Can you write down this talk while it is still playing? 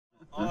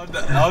On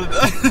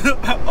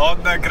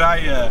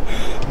nagraje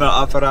na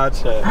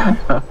aparacie.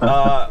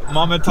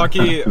 Mamy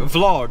taki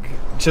vlog.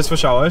 Czy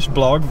słyszałeś?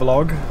 Vlog?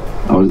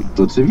 O,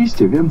 to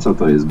oczywiście wiem, co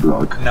to jest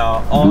blog.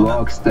 No,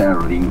 Blog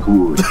Sterling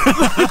Wood.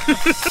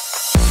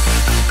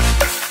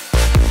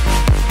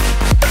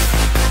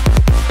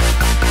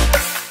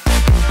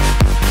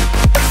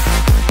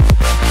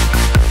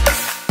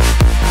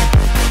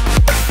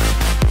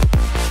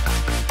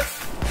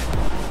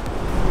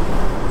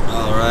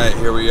 Alright,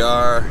 here we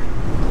are.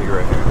 Take it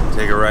right here.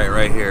 Take a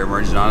right here.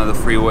 Emerging onto the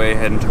freeway,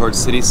 heading towards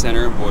city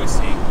center in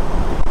Boise.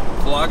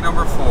 Vlog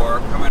number 4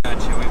 coming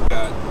at you. We've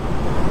got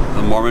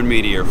the Mormon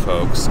Meteor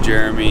folks.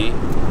 Jeremy,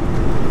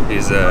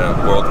 he's a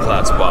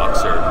world-class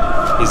boxer.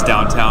 He's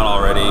downtown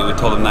already. We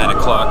told him 9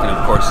 o'clock, and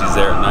of course he's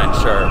there at 9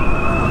 sharp.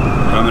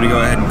 But I'm gonna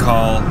go ahead and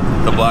call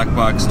the Black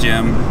Box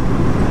gym.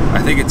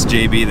 I think it's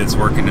JB that's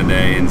working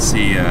today, and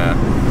see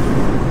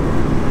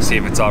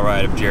if it's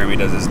alright if Jeremy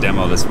does his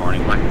demo this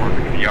morning.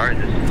 Mormon Meteor,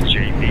 this is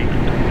JB.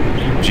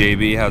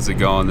 JB, how's it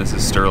going? This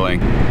is Sterling.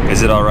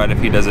 Is it alright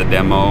if he does a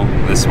demo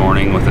this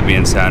morning with it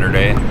being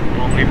Saturday?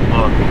 When we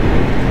book,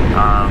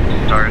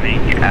 starting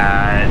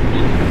at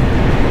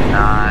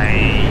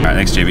 9. Alright,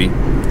 thanks JB.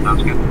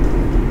 Sounds good.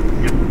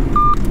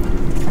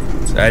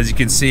 So as you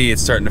can see,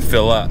 it's starting to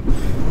fill up.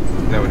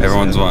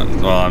 Everyone's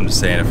wanting, well, I'm just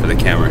saying it for the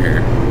camera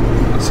here.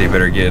 So you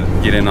better get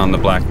in on the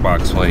Black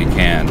Box while you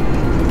can.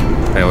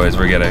 Anyways,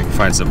 we're gonna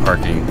find some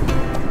parking.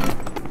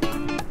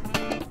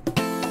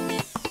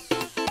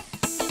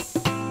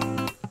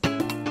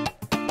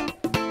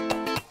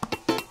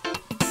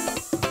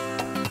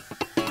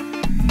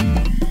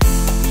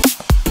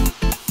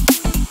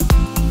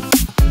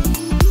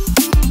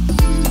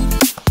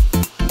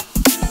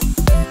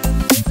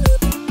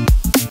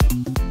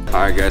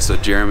 Alright guys, so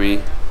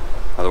Jeremy,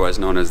 otherwise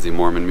known as the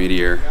Mormon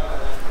Meteor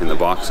in the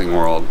boxing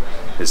world,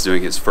 is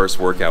doing his first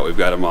workout. We've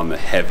got him on the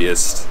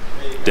heaviest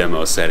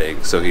demo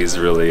setting, so he's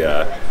really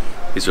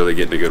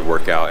getting a good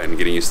workout and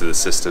getting used to the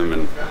system.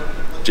 And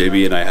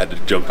JB and I had to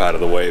jump out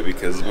of the way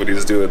because when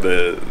he's doing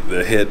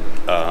the hit,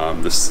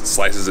 the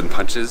slices and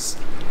punches,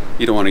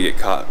 you don't want to get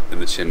caught in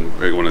the chin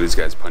where one of these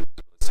guys punches.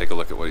 Let's take a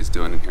look at what he's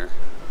doing in here.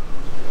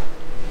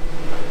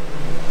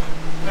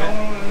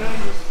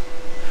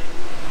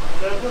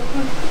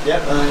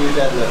 Yep, and then you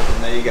deadlift,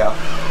 and there you go.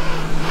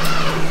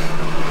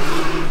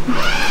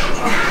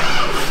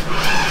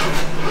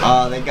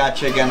 They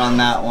got you again on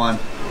that one.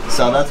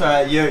 So that's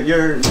alright,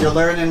 you're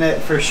learning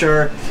it for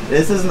sure.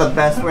 This isn't the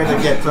best way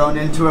to get thrown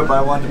into it, but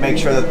I wanted to make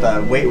sure that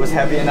the weight was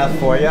heavy enough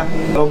for you.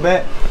 A little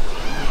bit.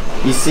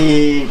 You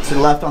see to the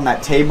left on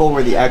that table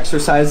where the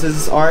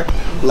exercises are?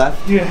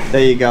 Left? Yeah.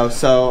 There you go.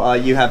 So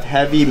you have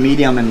heavy,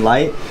 medium, and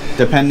light.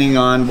 Depending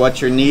on what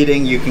you're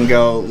needing, you can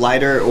go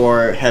lighter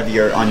or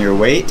heavier on your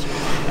weight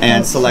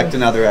and select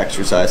another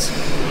exercise.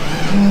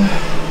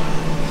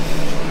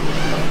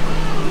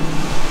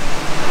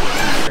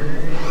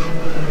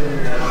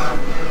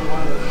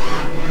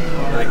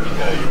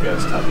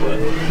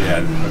 Yeah,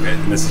 okay,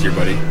 and this is your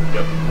buddy?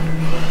 Yep.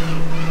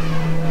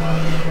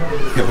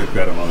 We've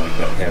got him on like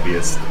that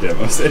heaviest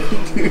demo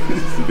setting, dude.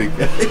 He's a big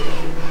guy.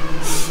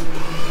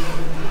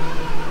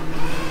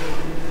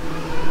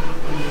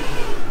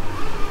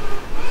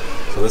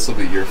 So this will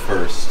be your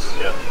first?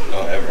 Yep.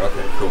 Oh, ever?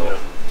 Okay, cool. Yep.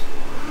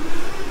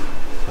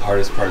 The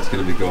hardest part's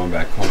going to be going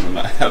back home and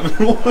not having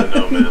one. I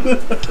know, man.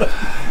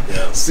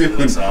 Yeah, soon.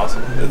 That's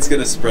awesome. It's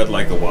going to spread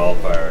like a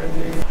wildfire, I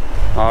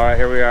think. Alright,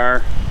 here we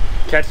are.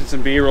 Catching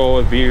some B-roll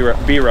with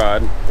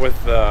B-Rod.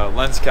 With the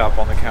lens cap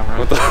on the camera.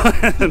 With the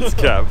lens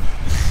cap.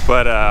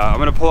 But I'm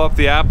gonna pull up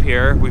the app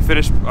here. We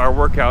finished our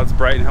workouts.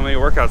 Brighton, how many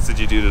workouts did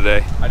you do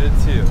today? I did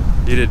 2.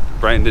 You did.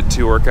 Brighton did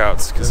 2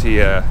 workouts because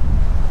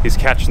he's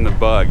catching the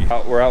bug.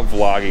 We're out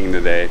vlogging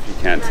today, if you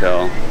can't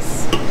tell,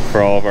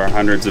 for all of our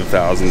hundreds of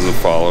thousands of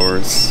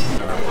followers.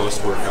 Our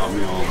post-workout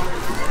meal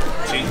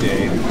cheat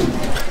day.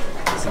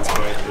 Since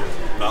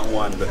not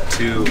 1 but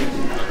 2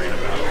 arena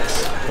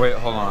battles. Wait,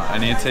 hold on. I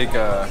need to take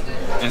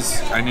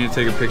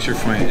a picture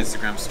for my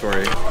Instagram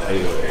story.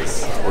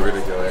 Anyways, we're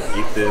gonna go ahead and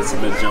eat this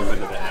and then jump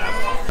into the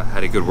app. I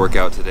had a good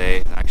workout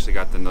today. I actually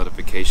got the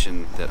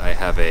notification that I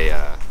have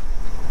a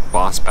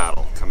boss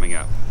battle coming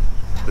up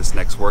this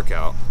next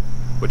workout,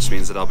 which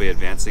means that I'll be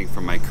advancing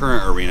from my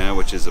current arena,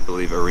 which is I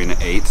believe Arena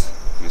 8.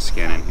 Let me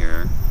scan in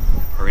here.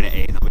 Arena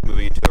 8, and I'll be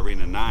moving into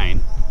Arena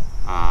 9,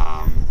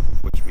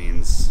 which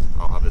means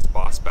I'll have this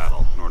boss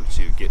battle in order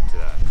to get to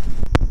that.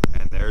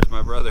 And there's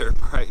my brother,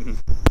 Brighton.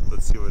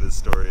 Let's see what his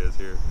story is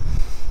here.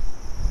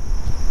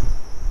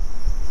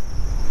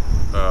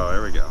 Oh,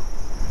 there we go.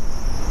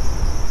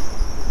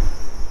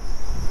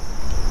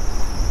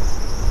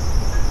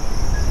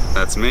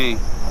 That's me.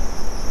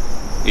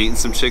 Eating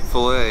some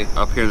Chick-fil-A.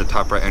 Up here in the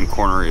top right hand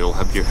corner, you'll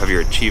have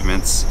your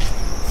achievements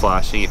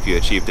flashing if you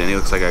achieved any.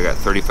 Looks like I got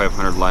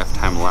 3,500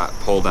 lifetime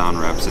pull down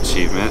reps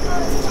achievement.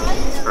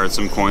 Earned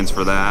some coins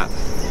for that.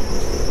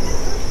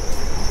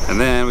 And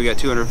then we got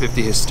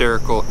 250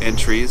 hysterical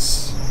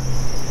entries.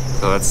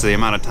 So that's the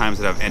amount of times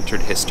that I've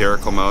entered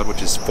hysterical mode,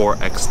 which is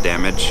 4x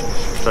damage.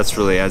 That's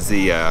really as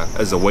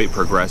the weight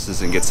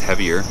progresses and gets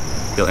heavier,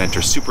 you'll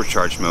enter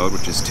supercharged mode,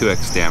 which is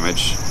 2x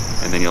damage,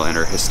 and then you'll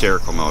enter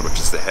hysterical mode, which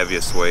is the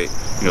heaviest weight.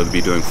 You'll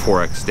be doing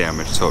 4x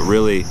damage. So it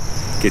really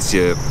gets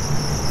you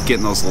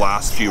getting those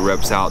last few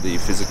reps out that you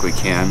physically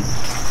can,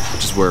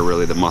 which is where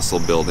really the muscle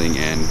building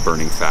and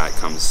burning fat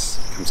comes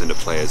into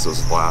play, as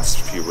those last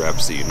few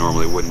reps that you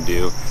normally wouldn't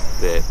do,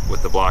 that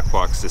with the Black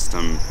Box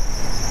system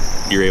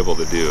you're able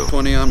to do.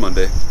 20 on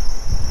Monday.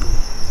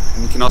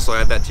 And you can also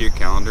add that to your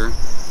calendar,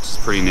 which is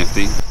pretty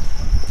nifty.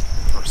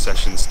 Our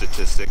session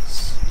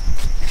statistics.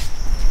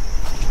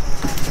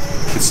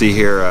 You can see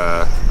here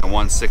I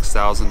won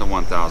 6,000 to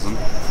 1,000.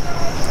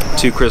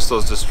 2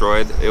 crystals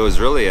destroyed. It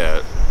was really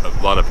a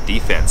lot of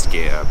defense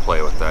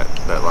play with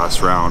that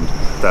last round.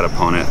 That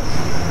opponent,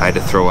 I had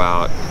to throw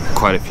out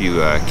quite a few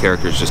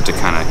characters just to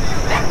kind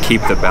of keep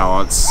the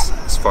balance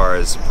as far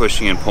as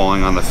pushing and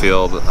pulling on the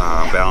field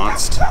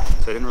balanced. So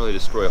I didn't really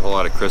destroy a whole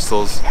lot of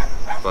crystals,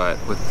 but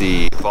with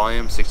the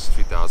volume,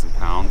 63,000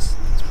 pounds,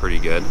 it's pretty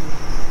good.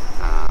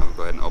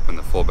 Go ahead and open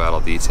the full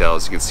battle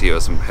details. You can see it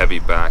was some heavy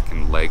back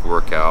and leg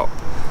workout.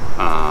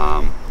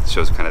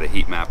 Shows kind of the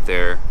heat map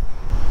there.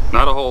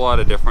 Not a whole lot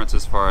of difference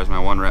as far as my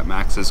 1 rep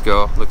maxes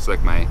go. Looks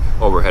like my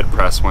overhead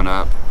press went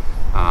up,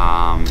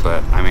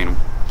 but I mean,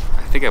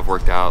 I think I've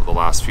worked out the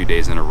last few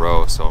days in a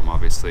row, so I'm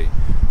obviously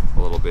a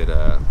little bit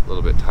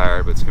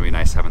tired. But it's gonna be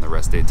nice having the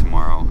rest day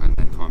tomorrow and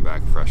then coming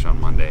back fresh on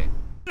Monday.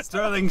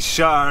 Sterling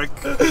Shark.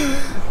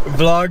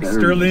 Vlog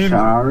Sterling.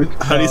 Shark.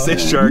 How do you say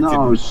shark?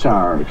 No,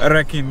 shark.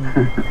 Reckon.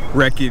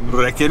 Reckon.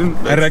 Reckon?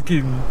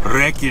 Reckon.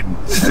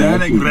 Reckon.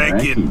 Sterling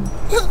Reckon.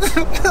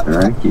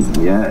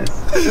 Reckon,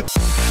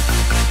 yes.